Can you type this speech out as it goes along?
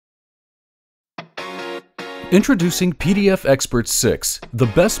Introducing PDF Expert 6, the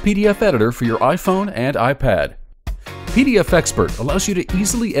best PDF editor for your iPhone and iPad. PDF Expert allows you to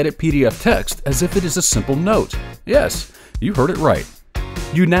easily edit PDF text as if it is a simple note. Yes, you heard it right.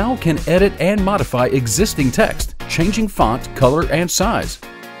 You now can edit and modify existing text, changing font, color, and size.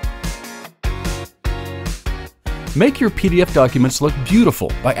 Make your PDF documents look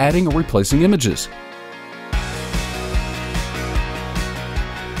beautiful by adding or replacing images.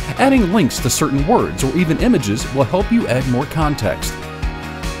 Adding links to certain words or even images will help you add more context.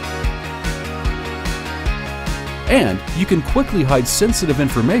 And you can quickly hide sensitive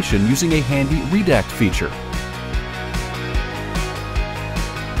information using a handy redact feature.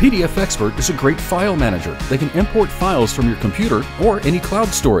 PDF Expert is a great file manager that can import files from your computer or any cloud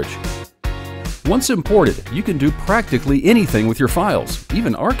storage. Once imported, you can do practically anything with your files,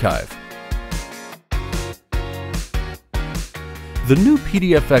 even archive. The new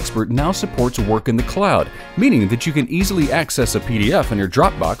PDF Expert now supports work in the cloud, meaning that you can easily access a PDF in your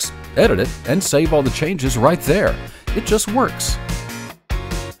Dropbox, edit it, and save all the changes right there. It just works.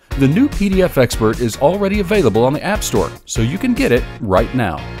 The new PDF Expert is already available on the App Store, so you can get it right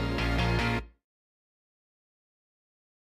now.